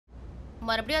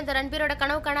மறுபடியும் அந்த ரன்பீரோட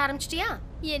கனவு காண ஆரம்பிச்சிட்டியா?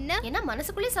 என்ன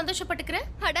மனசுக்குள்ளே சந்தோஷப்பட்டுக்கிற?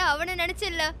 அட அவனை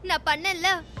நினைச்சல, நான் பண்ணல,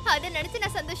 அத நினைச்சு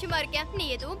நான் சந்தோஷமா இருக்கேன். நீ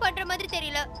எதுவும் பண்ற மாதிரி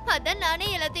தெரியல, அதான் நானே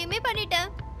எல்லாத்தையுமே பண்ணிட்டேன்.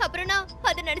 அப்புறம் நான்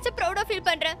அத நினைச்சு ப்ரௌடா ஃபீல்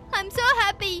பண்றேன். ஐ அம் சோ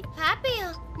ஹாப்பி. ஹாப்பியா?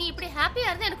 நீ இப்படி ஹாப்பியா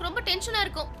இருந்தா எனக்கு ரொம்ப டென்ஷனா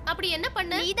இருக்கும். அப்படி என்ன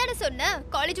பண்ண? நீ தானே சொன்ன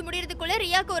காலேஜ் முடியறதுக்குள்ள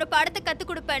ரியாக்கு ஒரு பாடத்தை கத்து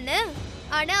கொடுப்பேன்னு.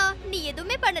 ஆனா நீ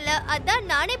எதுவுமே பண்ணல, அதான்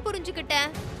நானே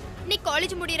புரிஞ்சுக்கிட்டேன். நீ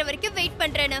காலேஜ் முடியற வரைக்கும் வெயிட்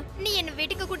பண்றேன்னு. நீ என்ன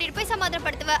வீட்டுக்கு கூட்டிட்டு போய்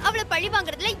சமாதானப்படுத்துவ, அவளை பழி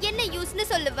வாங்குறதுல என்ன யூஸ்னு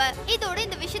சொல்லுவ, இதோட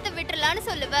இந்த விஷயத்தை விட்டுறலான்னு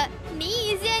சொல்லுவ. நீ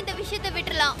ஈஸியா இந்த விஷயத்தை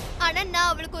விட்டுறலாம், ஆனா நான்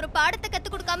அவளுக்கு ஒரு பாடத்தை கத்து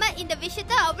கொடுக்காம இந்த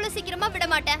விஷயத்தை அவ்வளவு சீக்கிரமா விட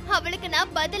மாட்டேன். அவளுக்கு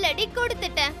நான் பதிலடி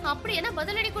கொடுத்துட்டேன். அப்படி என்ன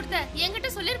பதிலடி கொடுத்த?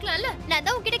 என்கிட்ட சொல்லிருக்கலாம்ல. நான்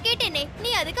தான் உன்கிட்ட கேட்டேனே,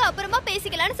 நீ அதுக்கு அப்புறமா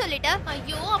பேசிக்கலாம்னு சொல்லிட்ட.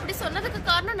 ஐயோ, அப்படி சொன்னதுக்கு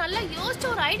காரணம் நல்லா யோசிச்சு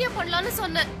ஒரு ஐடியா பண்ணலாம்னு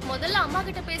சொன்னேன். முதல்ல அம்மா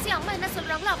கிட்ட பேசி அம்மா என்ன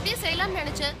சொல்றாங்களோ அப்படியே செய்யலாம்னு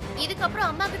நினைச்சேன். இதுக்கப்புறம்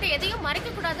அம்மா கிட்ட எதையும் மறைக்க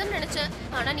கூடாதுன்னு நினைச்சேன்.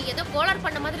 ஆனா நீ ஏதோ கோளாறு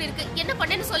பண்ண மாதிரி இருக்கு. என்ன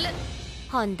பண்ணேன்னு சொல்லு.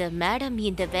 அந்த மேடம்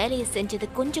இந்த வேலையை செஞ்சது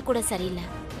கொஞ்சம் கூட சரியில்லை.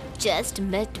 Just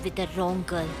met with the wrong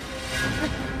girl.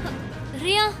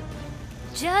 Riya,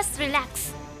 just relax.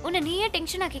 உன்னை நீயே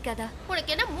டென்ஷன் ஆக்கிக்காத.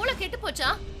 உனக்கு என்ன மூளை கெட்டு போச்சா?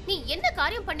 நீ என்ன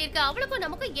காரியம் பண்ணிருக்க? அவளுக்கும்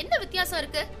நமக்கும் என்ன வித்தியாசம்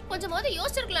இருக்கு? கொஞ்சமாவது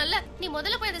யோசிச்சிருக்கலாம்ல. நீ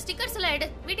முதல்ல போய் அந்த ஸ்டிக்கர்ஸ் எல்லாம் எடு,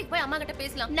 வீட்டுக்கு போய் அம்மா கிட்ட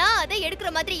பேசலாம். நான் அதை எடுக்கிற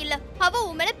மாதிரி இல்ல. அவ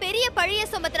உன் மேல பெரிய பழிய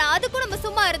சுமத்துறா, அதுக்கும் நம்ம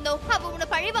சும்மா இருந்தோம். அவ உன்னை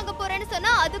பழி வாங்க போறேன்னு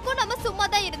சொன்னா அதுக்கும் நம்ம சும்மா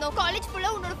தான் இருந்தோம். காலேஜ்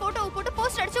ஃபுல்லா உன்னோட போட்டோவை போட்டு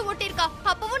போஸ்ட் அடிச்சு ஒட்டிருக்கா,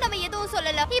 அப்பவும் நம்ம எதுவும்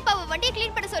சொல்லல. இப்ப அவ வண்டியை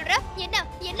கிளீன் பண்ண சொல்ற.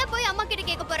 என்ன போய் அம்மா கிட்ட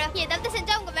கேட்க போற? ஏதாவது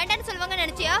செஞ்சா அவங்க வேண்டான்னு சொல்லுவாங்க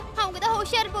நினைச்சியா? அவங்க தான்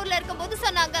ஹோஷியார்பூர்ல இருக்கும்போது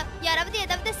சொன்னாங்க, யாராவது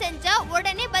ஏதாவது செஞ்சா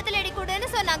உடனே பதிலடி கொடுன்னு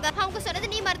சொன்னாங்க. அவங்க சொன்னது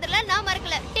நீ மறந்துடல, நான்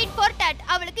மறக்கல. Did for dot.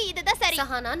 அவளுக்கு இதுதான் சரி.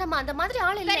 சஹானா, நம்ம அந்த மாதிரி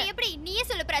ஆள் இல்ல. வேற எப்படி? நீயே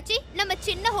சொல்லு பிராச்சி. நம்ம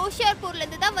சின்ன ஹோஷியார்பூர்ல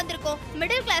இருந்து தான் வந்திருக்கோம்.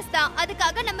 மிடில் கிளாஸ் தான்,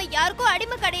 அதுக்காக நம்ம யாருக்கும்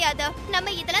அடிமை கிடையாது.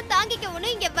 நம்ம இதெல்லாம் தாங்கிக்க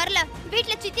ஒண்ணும் இங்க வரல.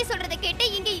 வீட்ல சித்தி சொல்றத கேட்டு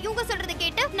இங்க இவங்க சொல்றத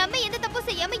கேட்டு நம்ம எந்த தப்பு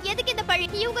செய்யாம எதுக்கு இந்த பழி?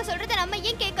 இவங்க சொல்றத நம்ம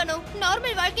ஏன் கேட்கணும்?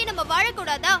 நார்மல் வாழ்க்கையை நம்ம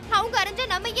வாழக்கூடாதா? அவங்க அரைஞ்சா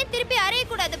நம்ம ஏன் திருப்பி அறைய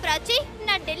கூடாது பிராச்சி?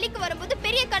 நான் டெல்லிக்கு வரும்போது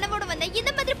பெரிய கனவோட வந்தேன்.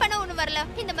 இந்த மாதிரி பண்ண ஒண்ணு வரல.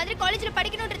 இந்த மாதிரி காலேஜ்ல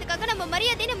படிக்கணும்ன்றதுக்காக நம்ம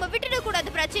மரியாதையை நம்ம விட்டுட கூடாது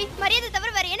பிராச்சி. மரியாதை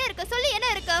தவிர வேற என்ன இருக்கு சொல்லு? என்ன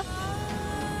இருக்கு?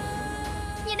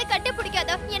 எனக்கு கட்ட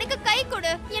பிடிக்காதா? எனக்கு கை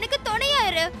கொடு, எனக்கு துணையா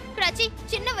இரு பிராச்சி.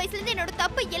 சின்ன வயசுல இருந்து என்னோட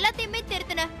தப்பு எல்லாத்தையுமே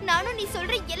திருத்தின. நானும் நீ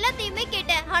சொல்ற எல்லாத்தையுமே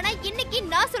கேட்டேன். ஆனா இன்னைக்கு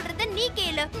நான் சொல்றத நீ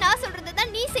கேளு. நான் சொல்றத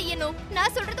தான் நீ செய்யணும்.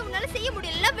 நான் சொல்றத உன்னால செய்ய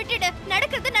முடியல, விட்டுடு.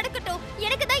 நடக்கிறது நடக்கட்டும்.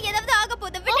 எனக்கு தான் ஏதாவது ஆக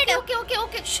போகுது, விட்டுடு. Okay okay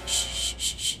okay.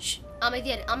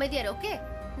 அமைதியாரு. ஓகே,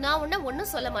 நான்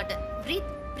ஒண்ணும் சொல்ல மாட்டேன்.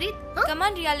 Breath. Come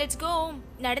on Rhea, let's go home.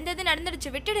 நடந்தது நடந்துடுச்சு,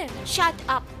 விட்டுடு. Shut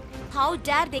up. How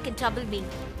dare they can trouble me?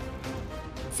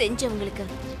 செஞ்சவங்களுக்கு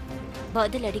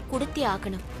பதிலடி கொடுத்தே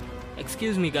ஆகணும்.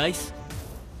 Excuse me guys.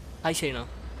 ஹாய் ஷைனா.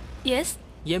 எஸ்.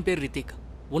 என் பேர் ரித்திக்.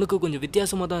 உனக்கு கொஞ்சம்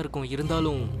வித்தியாசமாக தான் இருக்கும்,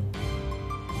 இருந்தாலும்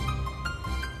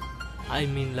ஐ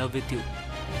மீன் லவ் வித் யூ.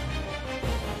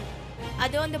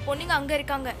 அதோ அந்த பொண்ணுங்க அங்க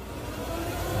இருக்காங்க.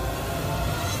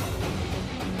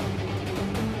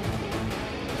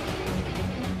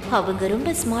 அவங்க ரொம்ப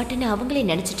ஸ்மார்ட்னு அவங்களே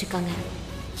நினைச்சிட்டு இருக்காங்க.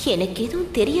 எனக்கு எதுவும்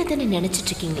தெரியாதுன்னு நினைச்சிட்டு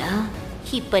இருக்கீங்களா?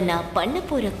 இப்ப நான் பண்ண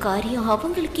போற காரியம்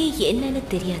அவங்களுக்கே என்னன்னு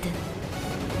தெரியாது.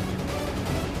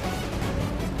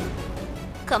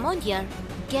 Come on yaar,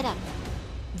 get up.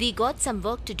 We got some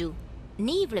work to do.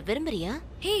 நீ இவளை விரும்புறியா?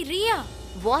 Hey Rhea.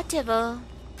 Whatever.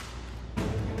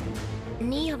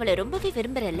 நீ அவளை ரொம்பவே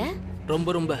விரும்புறல?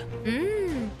 ரொம்ப.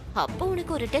 அப்போ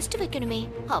உனக்கு ஒரு டெஸ்ட் வைக்கணுமே.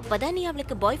 அப்பதான் நீ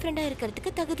அவளுக்கு பாய் ஃப்ரெண்டா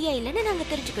இருக்கிறதுக்கு தகுதியா இல்லைன்னு நாங்க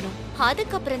தெரிஞ்சுக்கணும்.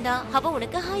 அதுக்கப்புறம் தான் அவ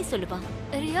உனக்கு ஹாய் சொல்லுவா.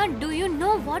 Rhea, do you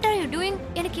know what are you doing?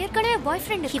 எனக்கு ஏற்கனவே பாய்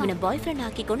ஃப்ரெண்ட் இருக்கு. இவனை பாய் ஃப்ரெண்ட்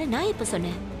ஆக்கிக்கொண்டு நான் இப்ப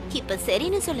சொன்னேன். இப்ப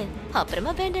சரின்னு சொல்லு,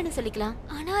 அப்புறமா வேண்டான்னு சொல்லிக்கலாம்.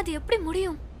 ஆனா அது எப்படி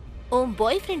முடியும்? உன்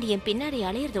பாய் ஃப்ரெண்ட் என் பின்னாடி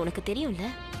அலையிறது உனக்கு தெரியும்ல.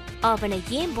 அவனை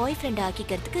ஏன் பாய் ஃப்ரெண்ட்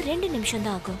ஆக்கிக்கிறதுக்கு 2 நிமிஷம்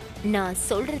தான் ஆகும். நான்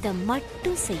சொல்றத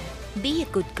மட்டும் செய். Be a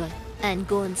good girl and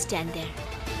go and stand there.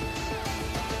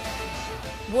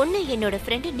 ஒன்னு என்னோட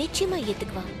ஃப்ரெண்ட் நிச்சயமா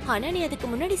ஏத்துக்குவா. ஆனா நீ அதுக்கு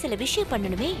முன்னாடி சில விஷயம்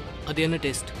பண்ணணுமே. அது என்ன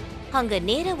டெஸ்ட்? அங்க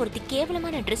நேரா ஒருத்தி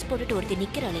கேவலமான ட்ரெஸ் போட்டுட்டு ஒருத்தி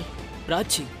நிக்கிறாளே.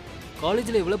 பிராச்சி,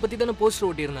 காலேஜ்ல இவளை பத்தி தானே போஸ்டர்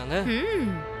ஒட்டியிருந்தாங்க.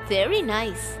 Very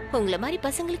nice. உங்கள மாதிரி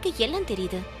பசங்களுக்கு எல்லாம்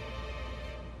தெரியுது.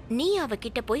 நீ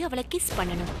அவகிட்ட போய் அவளை கிஸ்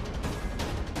பண்ணணும்.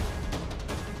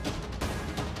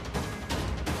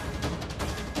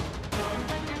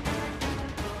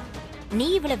 நீ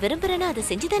இவளை விரும்புறனா அதை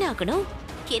செஞ்சுதானே ஆகணும்.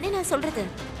 என்ன நான் சொல்றது?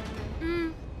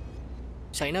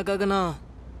 ஷைனாக்காக நான்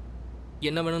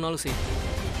என்ன வேணும்னாலும் செய்.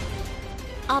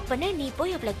 அப்பனா நீ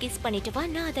போய் அவளை கிஸ் பண்ணிட்டு வா,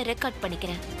 நான் அதை ரெக்கார்ட்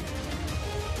பண்ணிக்கிறேன்.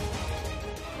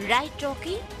 Right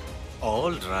rakhi?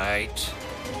 All right.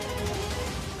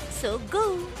 So go.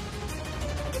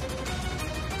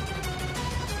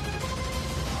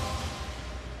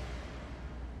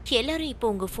 எல்லாரும் இப்போ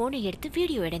உங்க போனை எடுத்து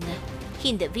வீடியோ எடுங்க.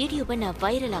 இந்த வீடியோவை நான்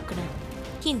வைரல் ஆக்கணும்.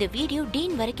 இந்த வீடியோ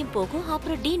டீன் வரைக்கும் போகும்.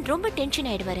 அப்புறம் டீன் ரொம்ப டென்ஷன்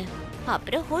ஆயிடுவாரு.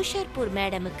 அப்புறம் ஹோஷியார்பூர்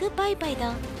மேடமுக்கு பை பை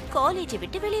தான். காலேஜை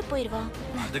விட்டு வெளியே போயிடுவா.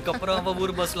 அதுக்கப்புறம் அவ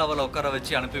ஊர் பஸ்ல அவளை உட்கார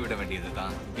வச்சு அனுப்பி விட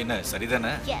வேண்டியதுதான். என்ன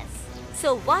சரிதானே? S.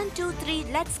 So 1 2 3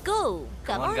 let's go.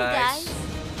 Come on guys.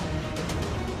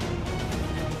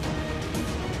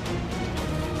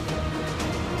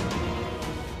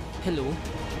 Hello.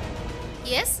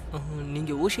 S.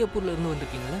 நீங்க ஓஷியாப்பூர்ல இருந்து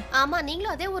வந்திருக்கீங்களா? ஆமா,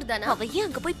 நீங்களும் அதே ஊர் தானா? அவ ஏன்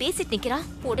அங்க போய் பேசிட்டு நிக்கிறா?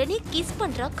 உடனே கிஸ்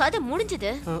பண்றா. கதை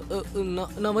முடிஞ்சது.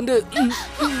 நான் வந்து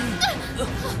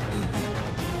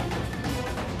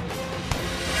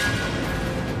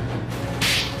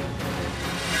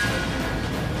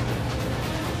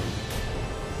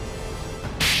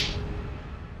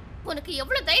உனக்கு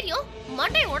எவ்வளவு தைரியம்?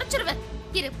 மண்டையை உடைச்சிருவேன்.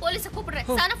 இரு, போலீஸ கூப்பிடுறேன்.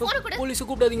 சானா போன் கொடு. Police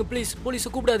கூப்பிடாதீங்க please. போலீஸ்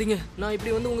கூப்பிடாதீங்க. நான்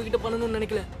இப்படி வந்து உங்ககிட்ட பண்ணணும்னு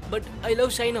நினைக்கல. பட் ஐ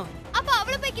லவ் ஷைனா. அப்ப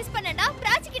அவளை போய் கிஸ் பண்ணடா.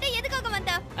 பிராச்சி கிட்ட எதுக்காக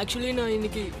வந்த? ஆக்சுவலி நான்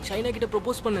இன்னைக்கு ஷைனா கிட்ட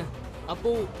ப்ரோபோஸ் பண்ணேன்.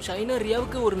 அப்போ ஷைனா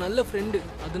ரியாவுக்கு ஒரு நல்ல ஃப்ரெண்டு.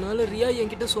 அதனால ரியா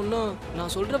என்கிட்ட சொன்னா,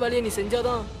 நான் சொல்ற வேலையை நீ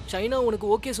செஞ்சாதான் ஷைனா உனக்கு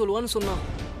ஓகே சொல்லுவான்னு சொன்னா.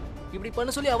 இப்படி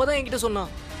பண்ண சொல்லி அவ தான் என்கிட்ட சொன்னா.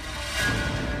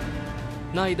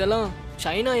 நான் இதெல்லாம்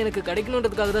ஷைனா எனக்கு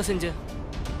கிடைக்கணுன்றதுக்காக தான் செஞ்சேன்.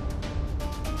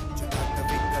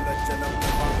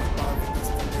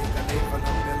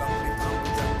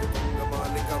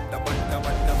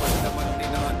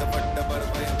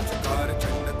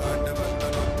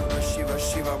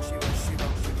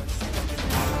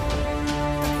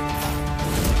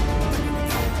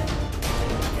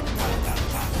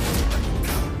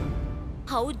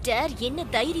 How dare, என்ன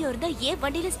தைரியம் இருந்தா ஏன்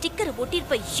வண்டியில ஸ்டிக்கர்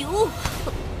ஒட்டிருப்ப? ஐயோ!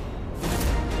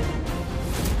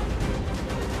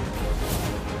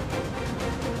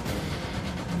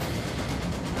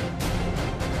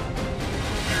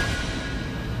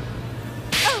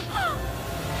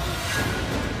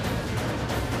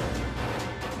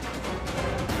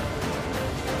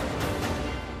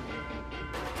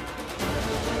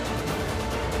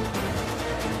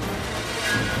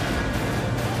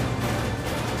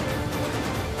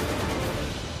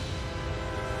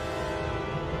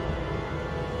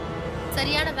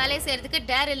 சரியான வேலையை செய்யறதுக்கு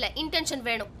டேர் இல்ல, இன்டென்ஷன்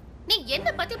வேணும். நீ என்ன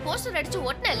பத்தி போஸ்டர் அடிச்சு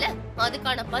ஒட்டனல்ல,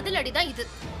 அதுக்கான பதிலடி தான் இது.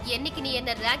 என்னைக்கு நீ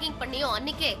என்ன ராகிங் பண்ணியோ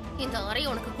அன்னைக்கே இந்த அறையை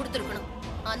உனக்கு கொடுத்துருக்கணும்.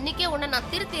 அன்னைக்கே உன்னை நான்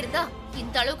திருத்தி இருந்தா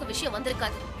இந்த அளவுக்கு விஷயம்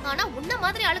வந்திருக்காது. ஆனா உன்ன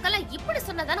மாதிரி ஆளுக்கெல்லாம் இப்படி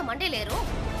சொன்னதான மண்டையில ஏறும்.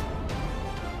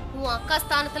 உன் அக்கா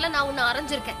ஸ்தானத்துல நான் உன்னை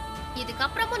அரைஞ்சிருக்கேன்.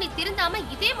 இதுக்கப்புறமும் நீ திருந்தாம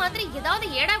இதே மாதிரி ஏதாவது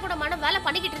ஏடாகுடமான வேலை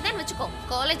பண்ணிக்கிட்டு இருந்தேன்னு வச்சுக்கோ,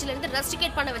 காலேஜ்ல இருந்து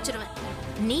ரெஸ்டிகேட் பண்ண வச்சிருவேன்.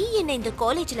 நீ என்ன இந்த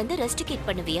காலேஜ்ல இருந்து ரெஸ்டிகேட்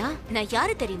பண்ணுவியா? நான்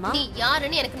யாரு தெரியுமா? நீ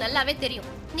யாருன்னு எனக்கு நல்லாவே தெரியும்.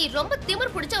 நீ ரொம்ப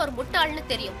திமிர் பிடிச்ச ஒரு முட்டாள்னு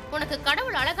தெரியும். உனக்கு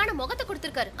கடவுள் அழகான முகத்தை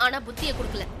கொடுத்திருக்காரு, ஆனா புத்தியை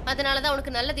கொடுக்கல. அதனாலதான்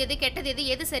உனக்கு நல்லது எது கெட்டது எது,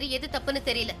 எது சரி எது தப்புன்னு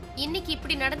தெரியல. இன்னைக்கு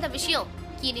இப்படி நடந்த விஷயம்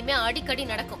இனிமே அடிக்கடி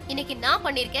நடக்கும். இன்னைக்கு நான்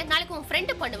பண்ணிருக்கேன், நாளைக்கு உன்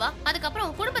ஃப்ரெண்ட் பண்ணுவா, அதுக்கப்புறம்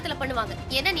உன் குடும்பத்துல பண்ணுவாங்க.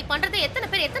 ஏன்னா நீ பண்றதை எத்தனை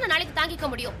பேர் எத்தனை நாளைக்கு தாங்கிக்க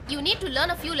முடியும்? You need to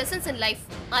learn a few lessons in life.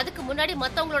 அதுக்கு முன்னாடி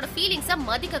மத்தவங்களோட ஃபீலிங்ஸ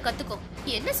மதிக்க கத்துக்கோ.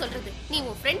 என்ன சொல்றது, நீ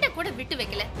உன் ஃப்ரெண்ட கூட விட்டு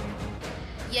வைக்கல.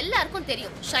 எல்லாருக்கும்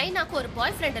தெரியும் ஷைனாக்கு ஒரு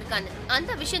பாய் ஃப்ரெண்ட் இருக்கான்னு.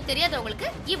 அந்த விஷயம் தெரியாதவங்களுக்கு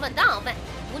இவன் தான் அவன்.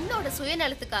 உன்னோட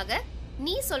சுயநலத்துக்காக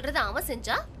நீ சொல்றத அவன்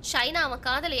செஞ்சா ஷைனா அவன்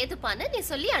காதலை ஏத்துப்பான்னு நீ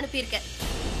சொல்லி அனுப்பியிருக்க.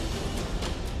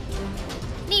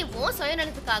 நீ உன்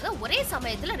சுயநலத்துக்காக ஒரே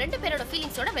சமயத்துல ரெண்டு பேரோட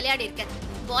ஃபீலிங்ஸோட விளையாடி இருக்க.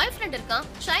 பாய் ஃப்ரெண்ட் இருக்கான்,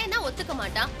 ஷைனா ஒத்துக்க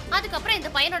மாட்டான். அதுக்கப்புறம் இந்த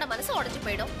பையனோட மனசு உடைஞ்சு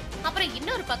போயிடும். அப்புறம்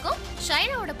இன்னொரு பக்கம்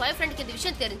ஷைனாவோட பாய் ஃப்ரெண்டுக்கு இந்த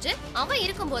விஷயம் தெரிஞ்சு அவன்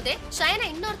இருக்கும்போதே ஷைனா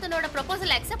இன்னொருத்தனோட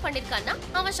ப்ரொபோசல் அக்செப்ட் பண்ணிருக்கான்னா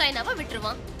அவன் ஷைனாவை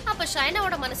விட்டுருவான். அப்ப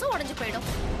ஷைனாவோட மனசு உடைஞ்சு போயிடும்.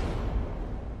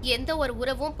 எந்த ஒரு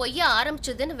உறவும் பொய்ய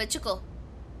ஆரம்பிச்சதுன்னு வச்சுக்கோ,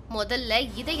 முதல்ல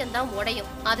இதயம் தான்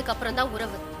உடையும், அதுக்கப்புறம் தான்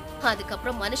உறவு,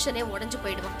 அதுக்கப்புறம் மனுஷனே உடைஞ்சு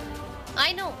போயிடுவான். ஐ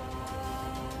நோ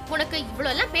உனக்கு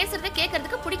இவ்வளவு எல்லாம் பேசுறத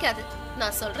கேட்கறதுக்கு பிடிக்காது.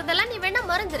 நான் சொல்றதெல்லாம் நீ வேணா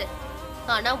மறந்துரு.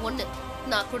 ஆனா ஒண்ணு,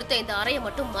 நான் கொடுத்த இந்த அறையை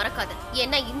மட்டும் மறக்காத.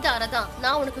 ஏன்னா இந்த அறை தான்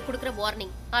நான் உனக்கு கொடுக்குற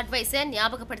வார்னிங், அட்வைஸை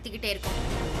ஞாபகப்படுத்திக்கிட்டே இருக்கும்.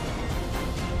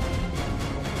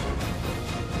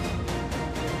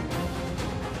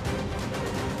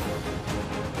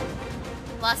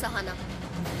 வா சஹானா.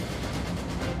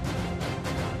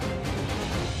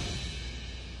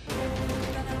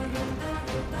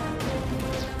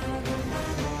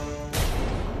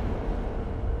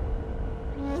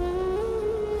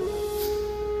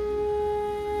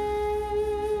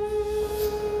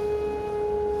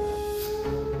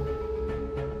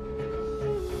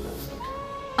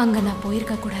 அங்க நான்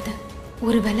போயிருக்க கூடாது.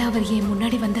 ஒருவேளை அவர் என்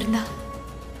முன்னாடி வந்திருந்தா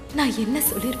நான் என்ன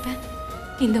சொல்லியிருப்பேன்?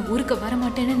 இந்த ஊருக்கு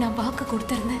வரமாட்டேன்னு நான் வாக்கு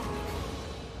கொடுத்திருந்தேன்.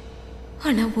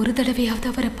 ஆனா ஒரு தடவையாவது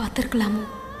அவரை பார்த்திருக்கலாமோ?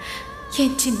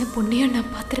 என் சின்ன பொண்ணைய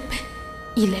நான் பார்த்திருப்பேன்.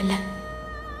 இல்ல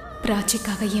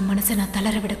பிராச்சிக்காக என் மனசை நான்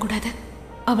தளர விடக்கூடாது.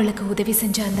 அவளுக்கு உதவி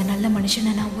செஞ்ச அந்த நல்ல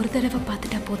மனுஷனை நான் ஒரு தடவை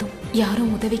பார்த்துட்டா போதும்.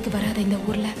 யாரும் உதவிக்கு வராத இந்த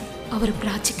ஊர்ல அவர்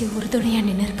பிராச்சிக்கு உறுதுணையா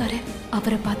நின்று இருக்காரு.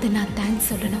 அவரை பார்த்து நான் தேங்க்ஸ்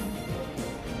சொல்லணும்.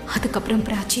 அதுக்கப்புறம்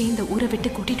பிராச்சியை இந்த ஊரை விட்டு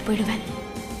கூட்டிட்டு போயிடுவேன்.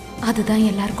 அதுதான்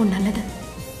எல்லாருக்கும் நல்லது.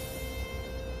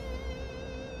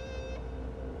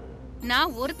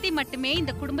 நான் ஒருத்தி மட்டுமே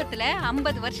இந்த குடும்பத்துல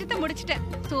 50 வருஷத்தை முடிச்சிட்டேன்.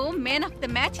 So man of the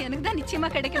match எனக்கு தான் நிச்சயமா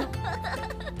கிடைக்கணும்.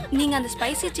 நீங்க அந்த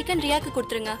ஸ்பைசி சிக்கன் ரியாக்கு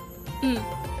கொடுத்துருங்க.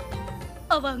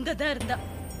 அவ அங்கதான் இருந்தா,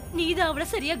 நீதான் அவளை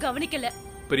சரியா கவனிக்கல.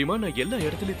 பெரியமா, நான் எல்லா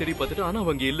இடத்துலயும் தேடி பார்த்துட்டு ஆனா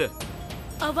அவங்க இல்ல.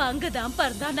 அவ அங்கதான்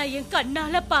பறந்தா, நான் என்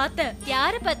கண்ணால பார்த்தேன்.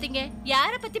 யார பாத்தீங்க?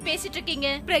 யார பத்தி பேசிட்டு இருக்கீங்க?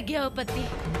 பிரக்யாவை பத்தி.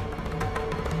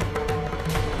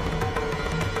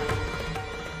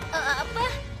 அப்பா,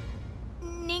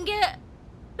 நீங்க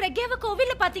பிரக்யாவை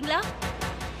கோவில்ல பாத்தீங்களா?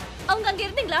 அவங்க அங்க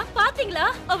இருந்தீங்களா? பாத்தீங்களா?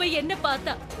 அவ என்ன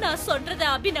பார்த்தா? நான் சொல்றத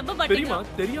அபி நம்ப பெரியமா,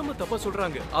 மாட்டேங்க. தெரியாம தப்பா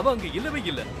சொல்றாங்க. அவ அங்க இல்லவே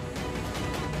இல்ல.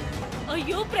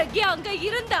 ஐயோ, பிரக்யா அங்க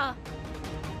இருந்தா.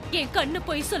 என் கண்ணு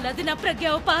போய் சொல்லாது, நான்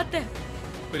பிரக்யாவை பார்த்தேன்.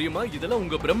 பெரியமா, இதெல்லாம்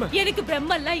உங்க பிரம்ம. எனக்கு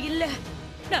பிரம்மெல்லாம் இல்ல.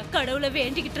 நான் கடவுளை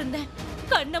வேண்டிக்கிட்டு இருந்தேன்,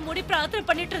 கண்ணை மூடி பிரார்த்தனை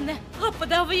பண்ணிட்டு இருந்தேன்.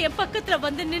 அப்பதான் அவ என் பக்கத்துல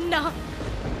வந்து நின்னா.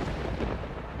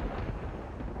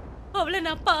 அவளை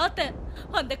நான் பார்த்தேன்.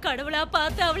 அந்த கடவுளா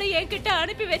பார்த்து அவளை என்கிட்ட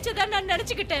அனுப்பி வச்சதா நான்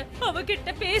நினைச்சுக்கிட்டேன்.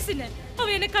 அவகிட்ட பேசினேன்.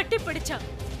 அவ என்ன கட்டி பிடிச்சா.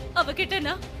 அவகிட்ட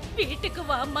நான் வீட்டுக்கு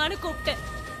வாமான்னு கூப்பிட்டேன்.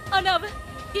 ஆனா அவ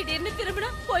திடீர்னு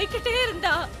திரும்பினா போய்கிட்டே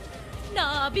இருந்தா.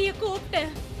 நான் அபிய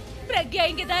கூப்பிட்டேன். பிரக்யா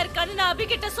இங்கதான் இருக்கான்னு நான் அபி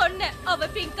கிட்ட சொன்னேன். அவ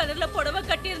பிங்க் கலர்ல புடவை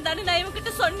கட்டி இருந்தான்னு நான்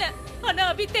இவகிட்ட சொன்னேன். ஆனா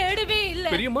அபி தேடவே இல்ல.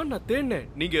 பெரியமா, நான் தேடினேன்.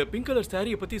 நீங்க பிங்க் கலர்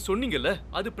சாரியை பத்தி சொன்னீங்கல்ல,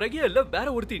 அது பிரக்யா இல்ல, வேற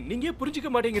ஒருத்தி. நீங்க புரிஞ்சுக்க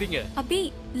மாட்டேங்கிறீங்க. அபி,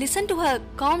 listen to her.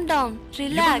 Calm down.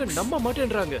 Relax. இவங்க நம்ப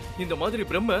மாட்டேன்றாங்க. இந்த மாதிரி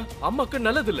பிரம்ம அம்மாக்கு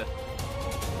நல்லது இல்ல.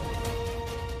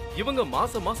 இவங்க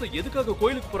மாசம் மாசம் எதுக்காக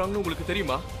கோயிலுக்கு போறாங்கன்னு உங்களுக்கு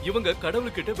தெரியுமா? இவங்க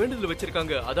கடவுள்கிட்ட வேண்டுதல்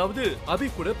வச்சிருக்காங்க. அதாவது அபி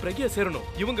கூட பிரக்யா சேரணும்.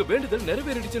 இவங்க வேண்டுதல்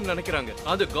நிறைவேறிடுச்சுன்னு நினைக்கிறாங்க.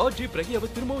 அந்த காட்ஜி பிரக்யாவை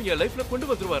திரும்பவும் என் லைஃப்ல கொண்டு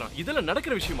வந்துருவாராம். இதெல்லாம்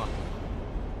நடக்கிற விஷயமா?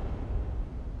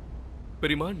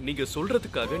 பெரியமா, நீங்க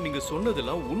சொல்றதுக்காக நீங்க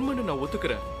சொன்னதெல்லாம் உண்மைன்னு நான்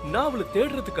ஒத்துக்கிறேன். நான் அவளை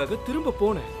தேடுறதுக்காக திரும்ப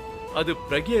போனேன். அது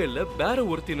பிரக்யா இல்ல, வேற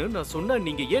ஒருத்தின்னு நான் சொன்னா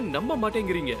நீங்க ஏன் நம்ப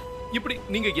மாட்டேங்கிறீங்க? இப்படி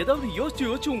நீங்க ஏதாவது யோசிச்சு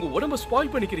யோசிச்சு உங்க உடம்ப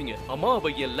ஸ்பாயில் பண்ணிக்கிறீங்க. அம்மா,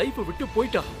 அவ என் லைஃபை விட்டு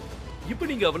போயிட்டா. இப்ப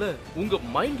நீங்க அவளை உங்க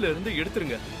மைண்ட்ல இருந்து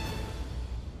எடுத்துருங்க.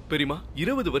 பெரியமா,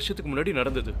 20 வருஷத்துக்கு முன்னாடி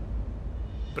நடந்தது.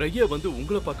 பிரக்யா வந்து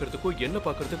உங்களை பாக்குறதுக்கோ என்ன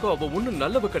பாக்குறதுக்கோ அவ ஒண்ணும்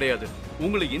நல்லவ கிடையாது.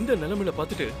 உங்களை இந்த நிலைமையில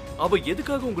பாத்துட்டு அவ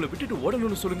எதுக்காக உங்களை விட்டுட்டு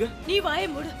ஓடணும்னு சொல்லுங்க? நீ வாய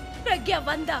மூடு. பிரக்யா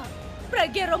வந்தா.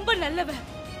 பிரக்யா ரொம்ப நல்லவ.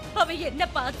 அவ என்ன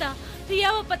பார்த்தா?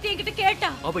 ரியாவை பத்தி என்கிட்ட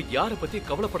கேட்டா. அவ யார பத்தி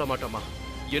கவலைப்பட மாட்டாமா.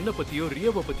 என்ன பத்தியோ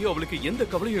ரியாவை பத்தியோ அவளுக்கு எந்த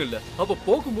கவலையும் இல்ல. அவ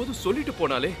போகும்போது சொல்லிட்டு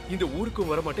போனாலே, இந்த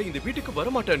ஊருக்கும் வரமாட்டேன், இந்த வீட்டுக்கு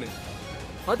வரமாட்டான்னு.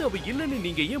 அது அவ இல்லன்னு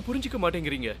நீங்க ஏன் புரிஞ்சுக்க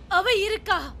மாட்டேங்கிறீங்க? அவ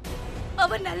இருக்கா.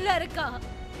 அவ நல்லா இருக்கா.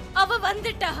 அவ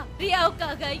வந்துட்டா.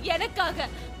 ரியாவுக்காக, எனக்காக.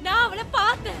 நான் அவளை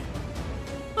பார்த்தேன்.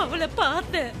 அவளை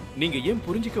பார்த்தேன். நீங்க ஏன்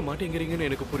புரிஞ்சுக்க மாட்டேங்கிறீங்கன்னு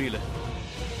எனக்கு புரியல.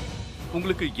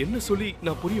 உங்களுக்கு என்ன சொல்லி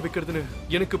நான் புரிய வைக்கிறதுன்னு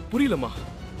எனக்கு புரியலமா.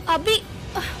 அபி,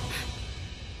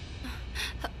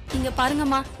 இங்க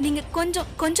பாருங்கம்மா, நீங்க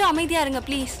கொஞ்சம் அமைதியா இருங்க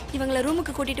ப்ளீஸ். இவங்கள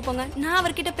ரூமுக்கு கூட்டிட்டு போங்க. நான்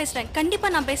அவர்கிட்ட பேசுறேன். கண்டிப்பா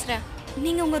நான் பேசுறேன்.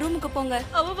 நீங்க உங்க ரூமுக்கு போங்க.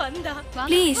 அவ வந்தா.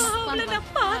 ப்ளீஸ் அவளை நான்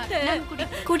பார்த்தேன்.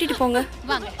 கூட்டிட்டு போங்க.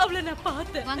 அவளை நான்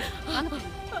பார்த்தேன்.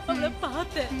 அவளை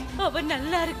பார்த்தேன். அவ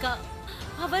நல்லா இருக்கா.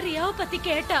 அவ ரியாவை பத்தி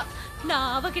கேட்டா.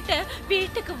 நான் அவகிட்ட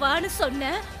வீட்டுக்கு வான்னு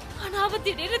சொன்னேன். ஆனா அவ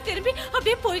திடீர்னு திரும்பி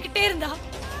அப்படியே போய்கிட்டே இருந்தா.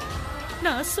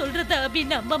 நான் சொல்றத அபி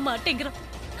நம்ப மாட்டேங்கிறான்.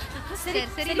 சரி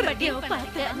சரி பாட்டி, அவ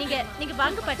பார்த்தேன். நீங்க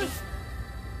வாங்க பாட்டி.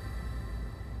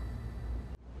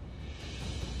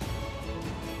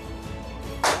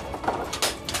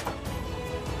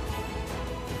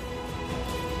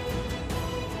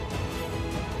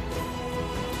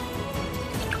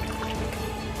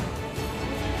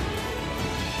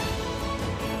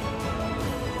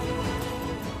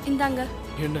 இந்தாங்க.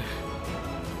 என்ன?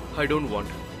 I don't want.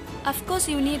 Of course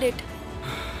you need it.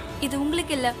 இது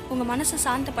உங்களுக்கு இல்ல, உங்க மனசை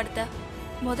சாந்தப்படுத்த.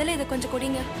 முதல்ல இதை கொஞ்சம்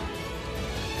குடிங்க.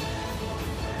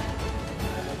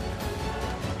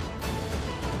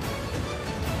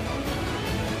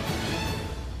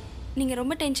 நீங்க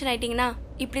ரொம்ப டென்ஷன் ஆயிட்டீங்கன்னா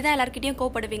இப்படிதான் எல்லார்கிட்டயும்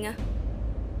கோவப்படுவீங்க.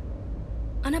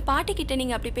 ஆனா பாட்டி கிட்ட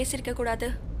நீங்க அப்படி பேசிருக்க கூடாது.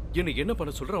 என்ன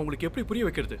பண்ண சொல்ற? அவங்களுக்கு எப்படி புரிய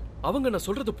வைக்கிறது? அவங்க நான்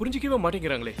சொல்றத புரிஞ்சிக்கவே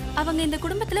மாட்டேங்கிறாங்களே. அவங்க இந்த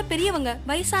குடும்பத்துல பெரியவங்க,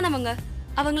 வயசானவங்க.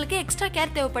 அவங்களுக்கு எக்ஸ்ட்ரா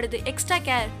கேர் தேவைப்படுது, எக்ஸ்ட்ரா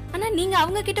கேர். ஆனா நீங்க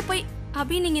அவங்க கிட்ட போய்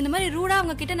அபி நீங்க இந்த மாதிரி ரூடா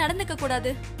அவங்க கிட்ட நடந்துக்க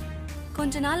கூடாது.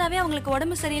 கொஞ்ச நாளாவே அவங்களுக்கு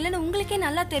உடம்பு சரியில்லைன்னு உங்களுக்கே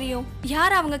நல்லா தெரியும்.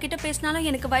 யார் அவங்க கிட்ட பேசினாலும்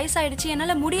எனக்கு வயசாயிடுச்சு,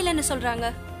 என்னால முடியலன்னு சொல்றாங்க.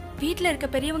 வீட்டுல இருக்க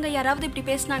பெரியவங்க யாராவது இப்படி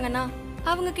பேசினாங்கன்னா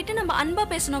அவங்க கிட்ட நம்ம அன்பா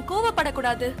பேசணும்,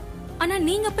 கோவப்படக்கூடாது. ஆனா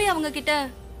நீங்க போய் அவங்க கிட்ட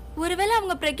ஒருவேளை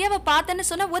அவங்க பிரக்யாவை பார்த்தேன்னு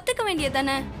சொன்னா ஒத்துக்க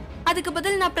வேண்டியதானே? அதுக்கு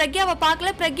பதில் நான் பிரக்யாவை பார்க்கல,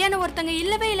 பிரக்யான்னு ஒருத்தங்க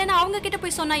இல்லவே இல்லைன்னு அவங்க கிட்ட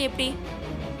போய் சொன்னா எப்படி?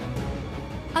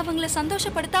 அவங்கள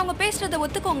சந்தோஷப்படுத்த அவங்க பேசுறத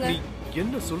ஒத்துக்கோங்க.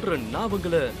 என்ன சொல்ற?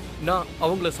 நான்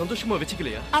அவங்கள சந்தோஷமா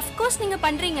வச்சுக்கலையா? ஆஃப் கோர்ஸ் நீங்க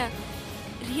பண்றீங்க.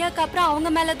 ரியாக்கு அப்புறம் அவங்க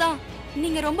மேலதான்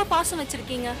நீங்க ரொம்ப பாசம்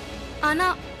வச்சிருக்கீங்க. ஆனா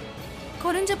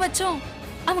குறைஞ்சபட்சம்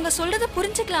அவங்க சொல்றத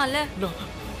புரிஞ்சுக்கலாம்ல.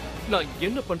 நான்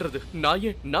என்ன பண்றது?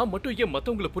 நான் மட்டும் ஏன்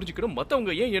மத்தவங்களை புரிஞ்சுக்கணும்?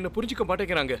 மத்தவங்க ஏன் என்ன புரிஞ்சுக்க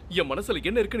மாட்டேங்கிறாங்க? என் மனசுல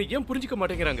என்ன இருக்குன்னு ஏன் புரிஞ்சுக்க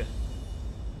மாட்டேங்கிறாங்க?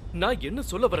 நான் என்ன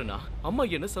சொல்ல வரேன்னா, அம்மா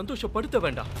என்ன சந்தோஷப்படுத்த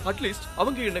வேண்டாம். அட்லீஸ்ட்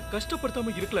அவங்க என்ன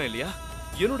கஷ்டப்படுத்தாம இருக்கலாம் இல்லையா?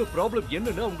 என்னோட ப்ராப்ளம்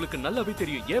என்னன்னு அவங்களுக்கு நல்லாவே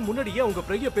தெரியும். ஏன் முன்னாடியே அவங்க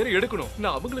பிரக்யா பேரை எடுக்கணும்.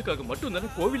 நான் அவங்களுக்காக மட்டும் தானே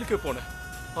கோவிலுக்கே போனேன்.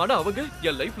 ஆனா அவங்க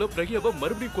என் லைஃப்ல பிரக்யாவை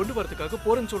மறுபடியும் கொண்டு வரதுக்காக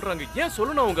போறேன்னு சொல்றாங்க. ஏன்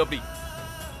சொல்லணும் அவங்க அப்படி?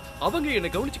 அவங்க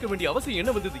என்ன கவனிச்சுக்க வேண்டிய அவசியம்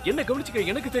என்ன வந்தது? என்ன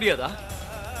கவனிச்சுக்க எனக்கு தெரியாதா?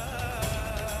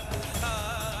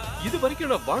 இது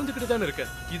வரைக்கும் நான் வாழ்ந்துகிட்டு தானே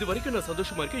இருக்கேன். இது வரைக்கும் நான்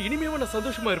சந்தோஷமா இருக்கேன். இனிமேவும் நான்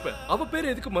சந்தோஷமா இருப்பேன். அவ பேரை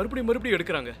எதுக்கு மறுபடியும்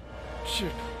எடுக்கிறாங்க?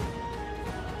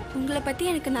 உங்களை பத்தி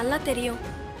எனக்கு நல்லா தெரியும்.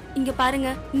 இங்க பாருங்க,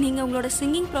 நீங்க உங்களோட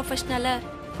சிங்கிங் ப்ரொஃபஷனல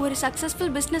ஒரு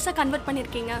சக்சஸ்ஃபுல் பிசினஸா கன்வெர்ட்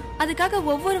பண்ணிருக்கீங்க. அதுக்காக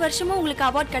ஒவ்வொரு வருஷமும் உங்களுக்கு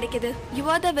அவார்ட் கிடைக்குது. You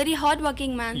are the very hard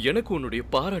working man. எனக்கு உன்னுடைய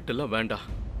பாராட்டெல்லாம் வேண்டாம்.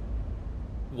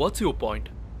 What's your point?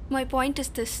 My point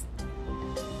is this.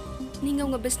 நீங்க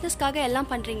உங்க பிசினஸ்க்காக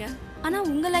எல்லாம் பண்றீங்க. ஆனா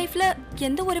உங்க லைஃப்ல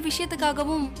எந்த ஒரு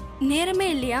விஷயத்துக்காகவும் நேரமே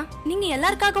இல்லையா? நீங்க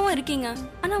எல்லாருக்காகவும் இருக்கீங்க,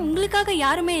 ஆனா உங்களுக்காக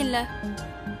யாருமே இல்ல.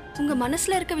 உங்க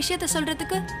மனசுல இருக்க விஷயத்த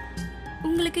சொல்றதுக்கு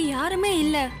உங்களுக்கு யாருமே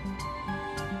இல்ல.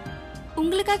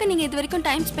 உங்களுக்காக நீங்க இது வரைக்கும்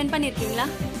டைம் ஸ்பெண்ட் பண்ணிருக்கீங்களா?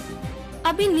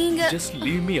 அபி, நீங்க just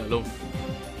leave me alone.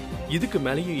 இதுக்கு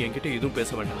மேலேயும் என்கிட்ட எதுவும்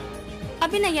பேச வேண்டாம்.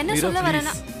 அபி, நான் என்ன சொல்ல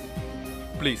வரேன்னா,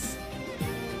 ப்ளீஸ்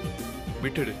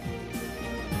விட்டுடு.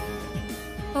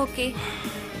 ஓகே.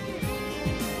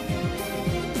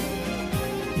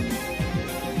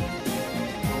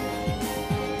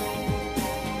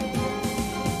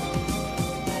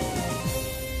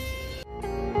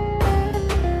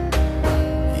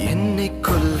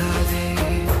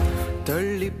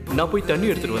 நான் போய் தண்ணி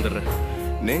எடுத்துட்டு வந்துடுறேன்.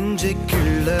 நெஞ்சை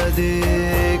கிள்ளதே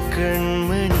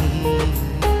கண்மணி,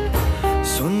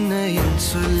 சொன்ன என்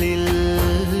சொல்லில்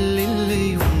இல்லை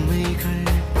உண்மைகள்,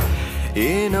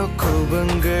 ஏனோ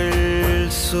கோபங்கள்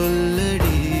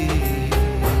சொல்லடி.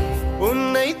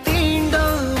 உன்னை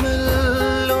தீண்டாமல்,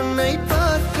 உன்னை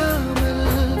பார்க்காமல்,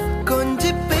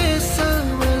 கொஞ்சி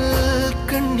பேசாமல்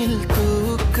கண்ணில்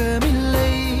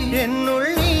தூக்கமில்லை. என்னுள்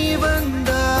நீ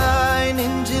வந்தாய்,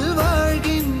 நெஞ்சில்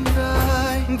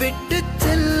வாழ்கின்றாய், விட்டு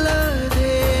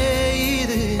செல்லாதே,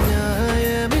 இது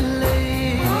நியாயமில்லை.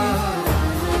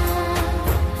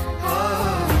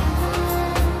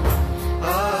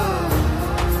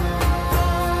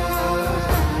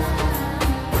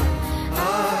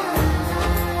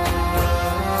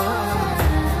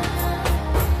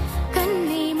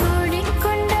 கண்ணை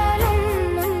மூடிக்கொண்டாலும்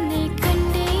உன்னை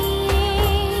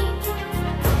கண்டேன்,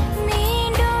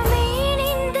 மீண்டும்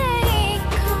இந்த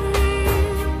ஏக்கம்,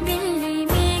 வெள்ளை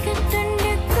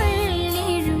மேகத்துண்டுக்குள்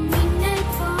எழும் மின்னல்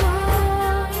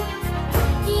போல்,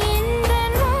 எந்த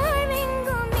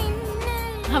வாழ்வெங்கும்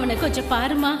மின்னல். அவனை கொஞ்சம்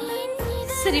பாருமா.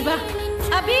 சரி வா.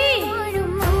 அபி,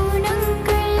 வாழும்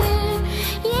மௌனங்கள்,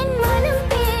 என் மனம்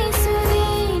பேசுதே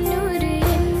நூறு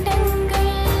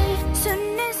எண்ணங்கள்,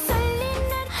 சொன்ன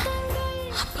சொல்லின் அர்த்தங்கள்.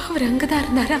 அப்பா அவர் அங்கதான்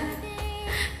இருந்தாரா?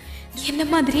 என்ன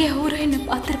மாதிரியே அவரும் என்ன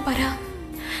பார்த்திருப்பாரா?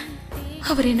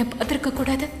 அவர் என்ன பார்த்திருக்க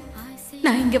கூடாது.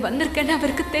 நான் இங்க வந்திருக்கேன்னு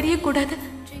அவருக்கு தெரியக்கூடாது.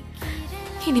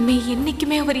 இனிமே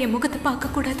என்னைக்குமே அவர் என் முகத்தை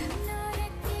பார்க்க கூடாது.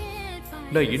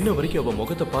 நான் இன்ன வரைக்கும் அவ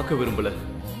முகத்தை பார்க்க விரும்பல.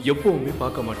 எப்பவுமே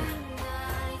பார்க்க மாட்டேன்.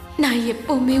 நான்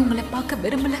எப்பவுமே உங்களை பார்க்க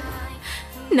விரும்பல.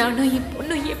 நானும் என்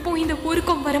பொண்ணும் எப்பவும் இந்த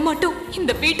ஊருக்கும் வரமாட்டோம்,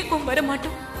 இந்த வீட்டுக்கும்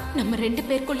வரமாட்டோம். நம்ம 2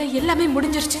 பேருக்குள்ள எல்லாமே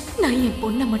முடிஞ்சிருச்சு. நான் என்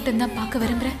பொண்ணை மட்டும்தான் பார்க்க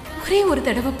விரும்புறேன். ஒரே ஒரு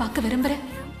தடவை பார்க்க விரும்புறேன்.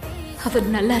 அவர்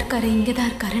நல்லா இருக்காரு, இங்கதான்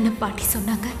இருக்காருன்னு பாட்டி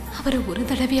சொன்னாங்க. அவரை ஒரு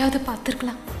தடவையாவது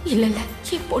பார்த்துருக்கலாம். இல்ல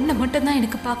என் பொண்ணை மட்டும்தான்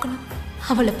எனக்கு பார்க்கணும்.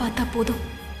 அவளை பார்த்தா போதும்.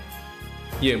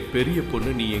 என் பெரிய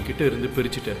பொண்ணு நீ என்கிட்ட இருந்து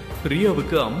பிரிச்சுட்ட.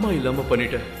 ரியாவுக்கு அம்மா இல்லாம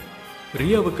பண்ணிட்ட.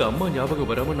 ரியாவுக்கு அம்மா ஞாபகம்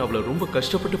வராம நான் அவளை ரொம்ப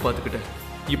கஷ்டப்பட்டு பார்த்துக்கிட்டேன்.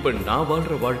 இப்ப நான்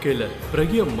வாழ்ற வாழ்க்கையில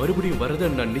பிரக்யா மறுபடியும் வரத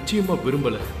நான் நிச்சயமா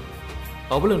விரும்பல.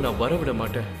 அவளை நான் வரவிட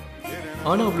மாட்டேன்.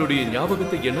 ஆனா அவளுடைய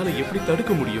ஞாபகத்தை என்னால எப்படி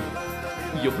தடுக்க முடியும்?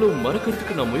 எவ்வளவு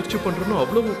மறக்கிறதுக்கு நான் முயற்சி பண்றேனோ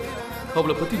அவ்வளவு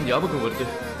அவளை பத்தி ஞாபகம் வருது.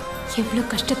 எவ்வளவு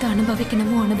கஷ்டத்தை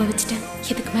அனுபவிக்கணுமோ அனுபவிச்சிட்டேன்.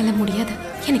 இதுக்கு மேல முடியாது.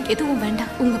 எனக்கு எதுவும்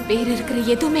வேண்டாம். உங்க பேர் இருக்கிற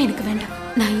எதுவுமே எனக்கு வேண்டாம்.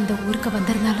 நான் இந்த ஊருக்கு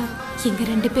வந்திருந்தாலும் எங்க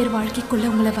 2 பேர்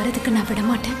வாழ்க்கைக்குள்ள உங்களை வரதுக்கு நான் விட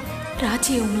மாட்டேன்.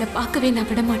 ராஜியை உங்களை பார்க்கவே நான்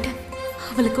விட மாட்டேன்.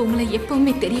 அவளுக்கு உங்களை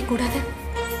எப்பவுமே தெரியக்கூடாது.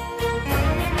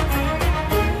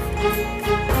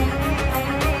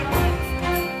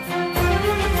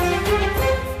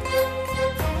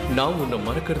 நான் உன்னை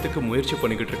மறக்கிறதுக்கு முயற்சி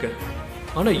பண்ணிக்கிட்டு இருக்கேன்.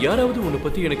 ஆனா யாராவது உன்னை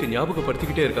பத்தி எனக்கு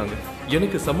ஞாபகப்படுத்திக்கிட்டே இருக்காங்க.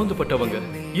 எனக்கு சம்பந்தப்பட்டவங்க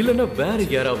இல்லைன்னா வேற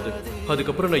யாராவது.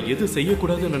 அதுக்கப்புறம் நான் எது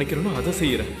செய்யக்கூடாதுன்னு நினைக்கிறேனோ அதை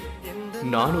செய்யறேன்.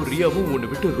 நானும் ரியாவும் உன்னை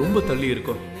விட்டு ரொம்ப தள்ளி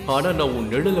இருக்கோம். ஆனா நான் உன்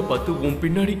நிழலை பார்த்து உன்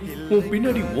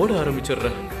பின்னாடி ஓட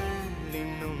ஆரம்பிச்சிடுறேன்.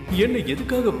 என்னை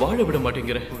எதுக்காக வாழ விட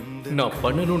மாட்டேங்கிறேன்? நான்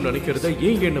பண்ணணும்னு நினைக்கிறத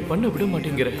ஏன் என்ன பண்ண விட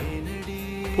மாட்டேங்கிற?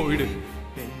 போயிடு,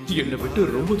 என்னை விட்டு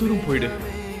ரொம்ப தூரம் போயிடு.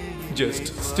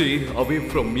 Just stay away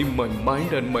from me, my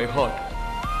mind and my heart.